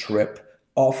on the trip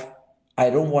of, I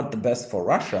don't want the best for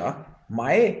Russia.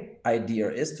 My idea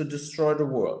is to destroy the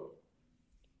world.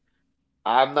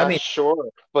 I'm I not mean, sure,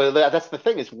 but that's the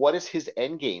thing is, what is his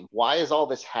end game? Why is all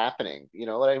this happening? You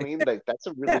know what I mean? Like, that's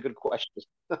a really yeah, good question.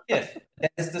 yes,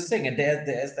 that is the thing, and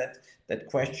there's that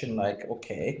question, like,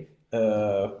 okay,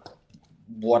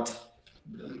 what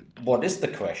what is the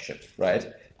question,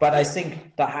 right? But I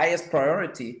think the highest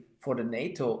priority for the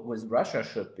NATO with Russia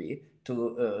should be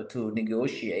to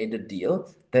negotiate a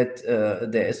deal that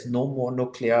there is no more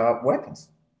nuclear weapons.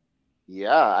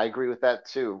 Yeah, I agree with that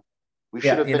too. We should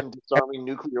Yeah, have been disarming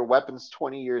nuclear weapons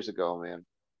 20 years ago, man.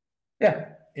 yeah,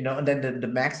 and then the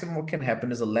maximum what can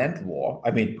happen is a land war.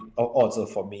 I mean, also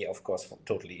for me, of course,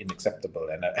 totally unacceptable,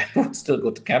 and I would still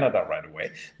go to Canada right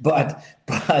away. But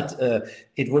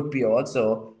it would be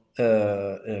also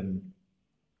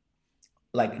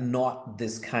like not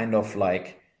this kind of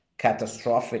like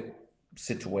catastrophic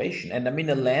situation. And I mean,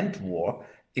 a land war,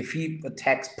 if he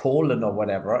attacks Poland or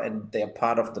whatever, and they're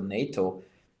part of the NATO,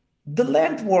 the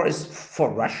land war is for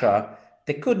Russia.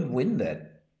 They couldn't win that.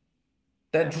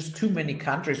 There are just too many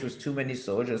countries with too many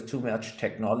soldiers, too much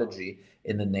technology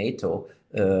in the NATO,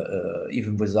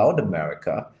 even without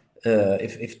America.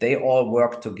 If they all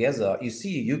work together, you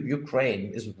see,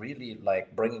 Ukraine is really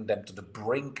like bringing them to the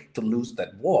brink to lose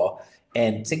that war.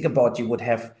 And think about, you would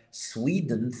have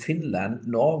Sweden, Finland,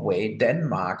 Norway,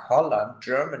 Denmark, Holland,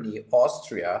 Germany,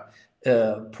 Austria,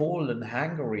 Poland,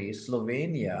 Hungary,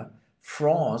 Slovenia,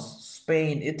 France,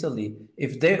 Spain, Italy,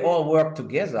 if they all work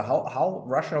together, how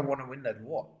Russia want to win that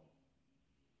war?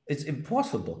 It's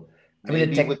impossible. I mean,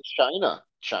 the Maybe with China.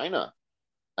 China.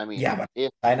 I mean, yeah, but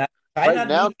if China, right China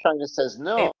now needs. China says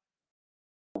no,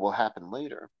 it will happen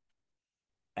later.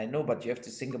 I know, but you have to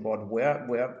think about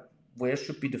where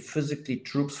should be the physically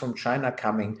troops from China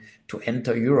coming to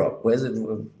enter Europe? Where's it?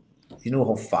 You know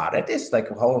how far that is? Like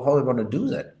how are we going to do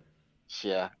that?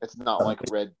 Yeah, it's not like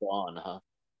Red Dawn, huh?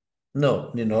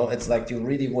 No, it's like you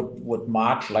really would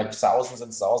march like thousands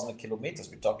and thousands of kilometers.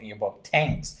 We're talking about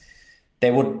tanks. They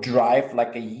would drive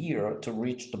like a year to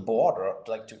reach the border,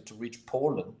 like to reach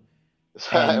Poland.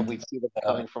 We And see them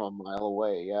coming from a mile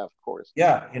away. Yeah, of course.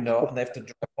 yeah, and they have to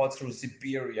drive all through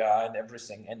Siberia and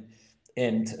everything.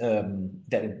 And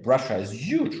that Russia is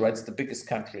huge, right? It's the biggest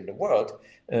country in the world,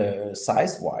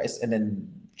 size-wise. And then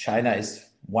China is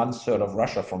one third of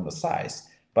Russia from the size.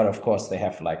 But of course, they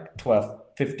have like 12,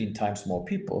 15 times more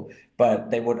people.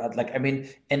 But they would like, I mean,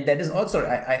 and that is also,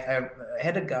 I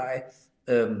had a guy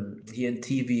here in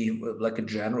TV, like a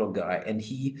general guy, and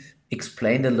he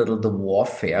explained a little the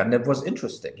warfare, and it was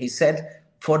interesting. He said,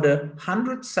 for the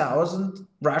 100,000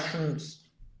 Russians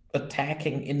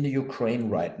attacking in the Ukraine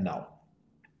right now,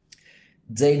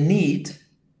 they need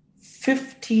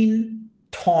 15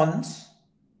 tons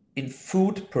in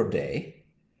food per day,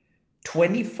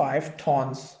 25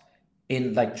 tons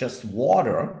in like just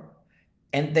water,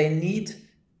 and they need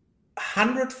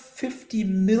 150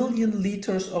 million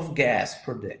liters of gas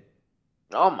per day.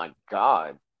 Oh my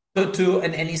God.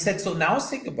 And he said, so now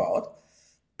think about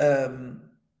um,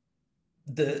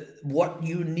 the what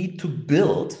you need to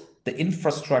build, the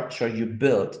infrastructure you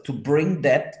build to bring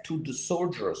that to the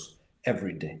soldiers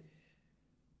every day,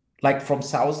 like from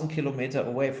 1,000 kilometers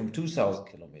away, from 2,000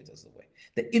 kilometers away,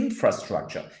 the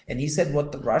infrastructure. And he said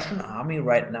what the Russian army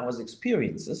right now is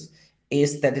experiences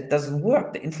is that it doesn't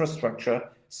work. The infrastructure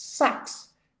sucks,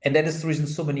 and that is the reason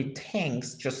so many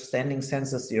tanks just standing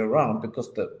senselessly around, because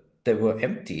they were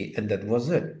empty, and that was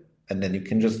it. And then you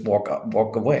can just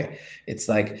walk away. It's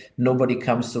like nobody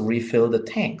comes to refill the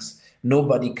tanks.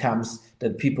 Nobody comes.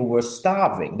 That people were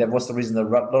starving. That was the reason a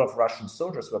lot of Russian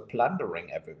soldiers were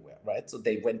plundering everywhere, right? So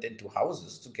they went into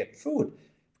houses to get food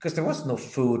because there was no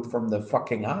food from the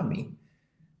fucking army.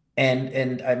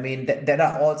 And I mean that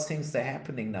are all things that are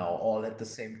happening now, all at the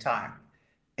same time.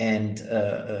 And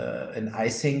I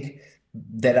think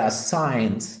there are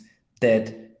signs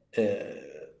that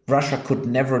Russia could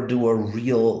never do a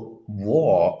real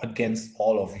war against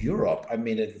all of Europe. I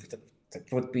mean, it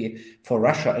would be for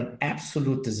Russia an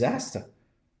absolute disaster.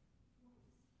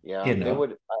 Yeah, You they know,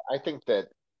 would. I think that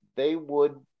they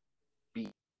would be,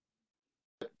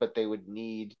 but they wowould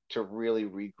need to really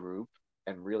regroup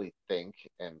and really think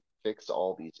and fix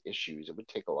all these issues. It would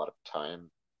take a lot of time,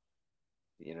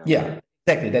 you know. yeah,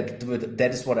 exactly.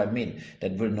 That is what I mean.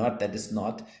 That is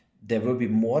not. There will be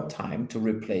more time to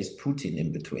replace Putin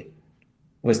in between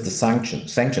with the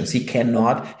sanctions. He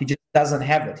cannot. He just doesn't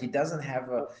have it. He doesn't have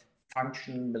a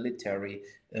functioning military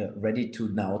ready to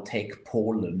now take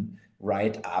Poland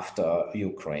right after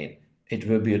Ukraine. It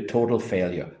will be a total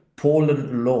failure.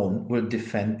 Poland alone will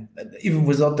defend, even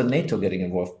without the NATO getting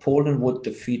involved. Poland would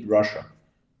defeat Russia.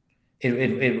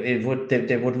 It would.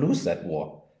 They would lose that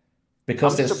war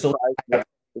because I'm there's so. surprised that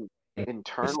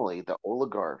internally the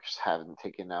oligarchs haven't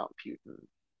taken out Putin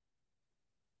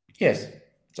Yes,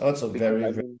 it's also because very,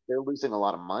 I very. mean they're losing a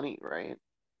lot of money, right?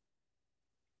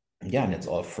 Yeah, and it's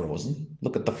all frozen.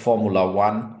 Look at the Formula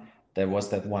One. There was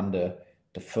that one, the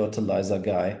fertilizer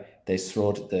guy. They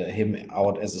threw him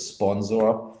out as a sponsor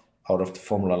out of the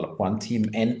Formula One team,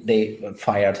 and they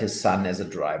fired his son as a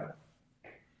driver.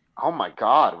 Oh my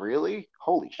God, really?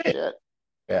 Holy shit.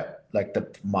 Yeah, like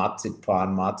the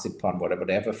marzipan, whatever.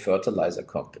 They have a fertilizer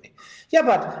company. Yeah,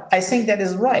 but I think that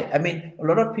is right. I mean, a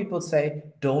lot of people say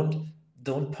don't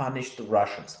punish the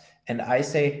Russians, and I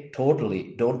say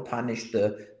totally don't punish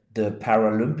the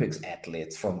Paralympics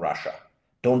athletes from Russia.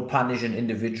 Don't punish an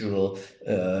individual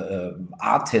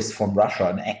artist from Russia,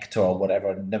 an actor or whatever,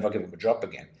 and never give him a job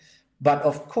again. But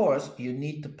of course, you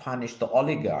need to punish the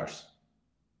oligarchs Yeah.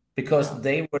 because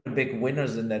they were the big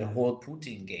winners in that whole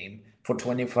Putin game for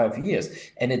 25 years.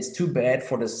 And it's too bad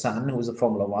for the son, who's a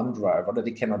Formula One driver, that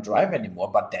he cannot drive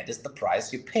anymore. But that is the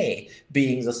price you pay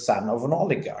being the son of an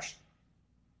oligarch.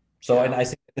 So, and Yeah. I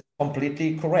think it's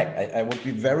completely correct. I would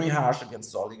be very harsh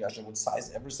against the oligarchs. I would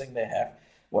size everything they have,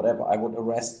 whatever. I would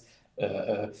arrest,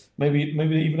 maybe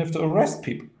even have to arrest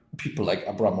people like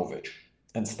Abramovich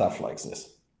and stuff like this.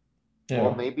 You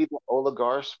Well, know? maybe the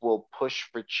oligarchs will push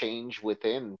for change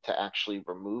within to actually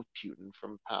remove Putin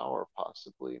from power,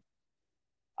 possibly.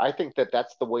 I think that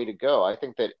that's the way to go. I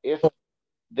think that if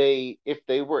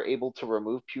they were able to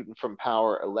remove Putin from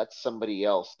power and let somebody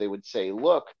else, they would say,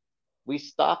 "Look, we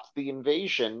stopped the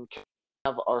invasion. Can we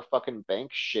have our fucking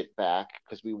bank shit back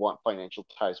because we want financial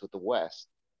ties with the West."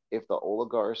 If the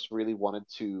oligarchs really wanted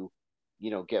to,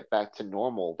 get back to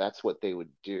normal, that's what they would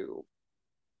do.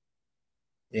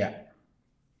 Yeah,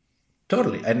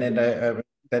 totally. And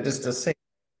that is the same.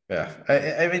 Yeah,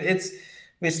 I mean,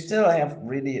 we still have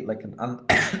really like an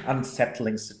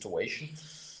unsettling situation,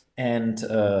 and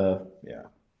yeah.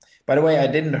 By the way, I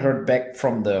didn't heard back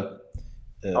from the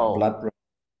Oh, Blood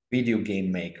video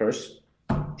game makers,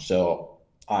 so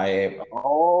I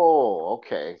oh,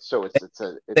 okay. So it's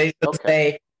they should okay.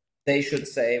 say they should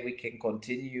say we can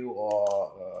continue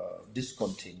or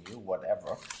discontinue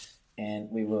whatever, and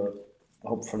we will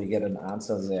hopefully get an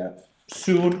answer there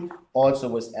soon. Also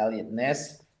with Elliot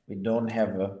Ness, we don't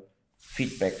have a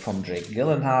feedback from Jake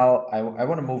Gyllenhaal. I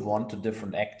want to move on to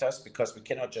different actors because we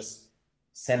cannot just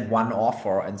send one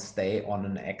offer and stay on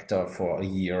an actor for a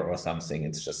year or something.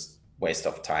 It's just waste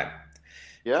of time.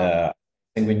 Yeah. I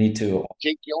think we need to.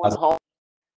 Jake Gyllenhaal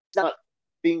not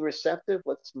being receptive.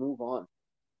 Let's move on.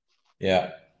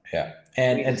 Yeah, yeah, I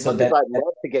mean, and as so much as I'd that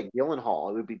love to get Gyllenhaal,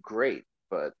 it would be great,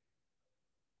 but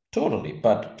totally.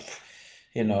 But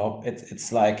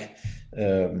it's like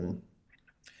there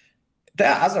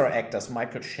are other actors,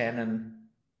 Michael Shannon.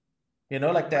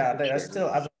 Like there are still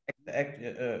other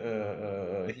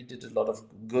he did a lot of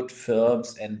good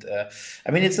films, and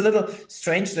I mean it's a little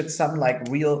strange that some like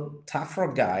real tougher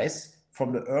guys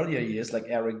from the earlier years, like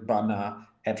Eric Bana,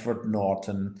 Edward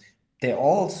Norton, they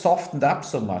all softened up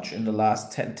so much in the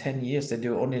last 10 years. They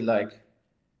do only like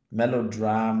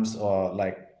melodramas or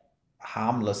like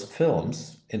harmless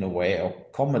films in a way, or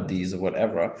comedies or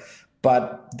whatever.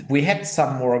 But we had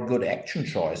some more good action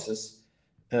choices.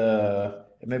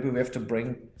 Maybe we have to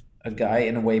bring a guy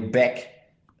in a way back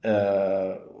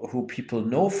who people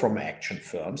know from action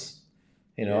films.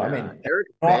 I yeah, mean, Eric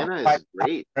not Bana quite, is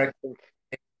great. I think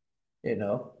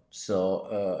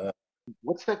So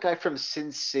what's that guy from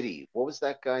Sin City? What was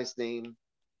that guy's name?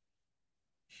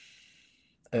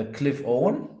 Cliff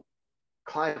Owen.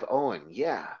 Clive Owen.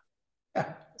 Yeah.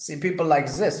 Yeah. See, people like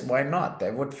this, why not? They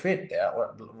would fit. They're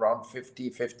around 50,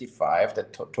 55.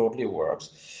 That totally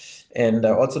works. And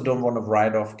I also don't want to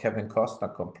write off Kevin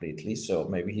Costner completely. So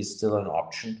maybe he's still an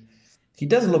option. He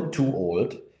doesn't look too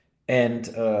old. And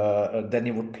then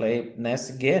he would play Ness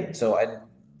again.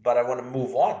 But I want to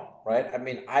move on, right? I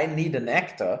mean, I need an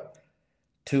actor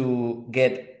to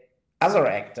get other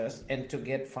actors and to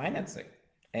get financing.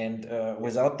 And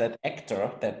without that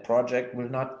actor, that project will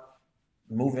not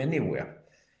move anywhere.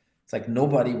 It's like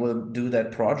nobody will do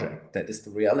that project. That is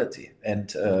the reality.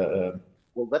 And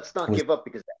Well, let's not with give up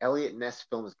because the Elliot Ness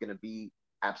film is going to be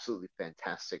absolutely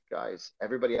fantastic, guys.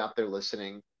 Everybody out there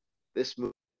listening, this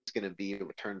movie is going to be a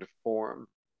return to form,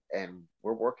 and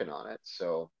we're working on it.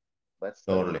 So let's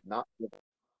totally. not. It's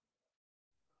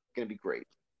going to be great.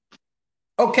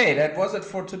 Okay, that was it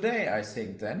for today, I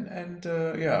think then. And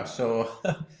yeah, so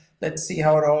let's see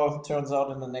how it all turns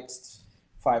out in the next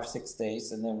 5, 6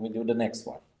 days, and then we do the next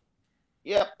one.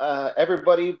 Yep.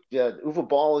 Everybody, Uwe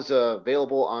Ball is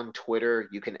available on Twitter.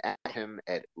 You can add him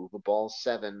at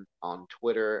UweBall7 on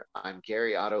Twitter. I'm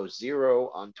Gary Otto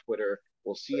 0 on Twitter.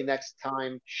 We'll see you next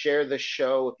time. Share the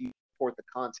show if you support the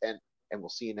content, and we'll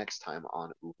see you next time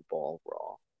on Uwe Ball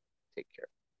Raw. Take care.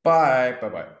 Bye. Bye.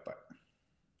 Bye. Bye.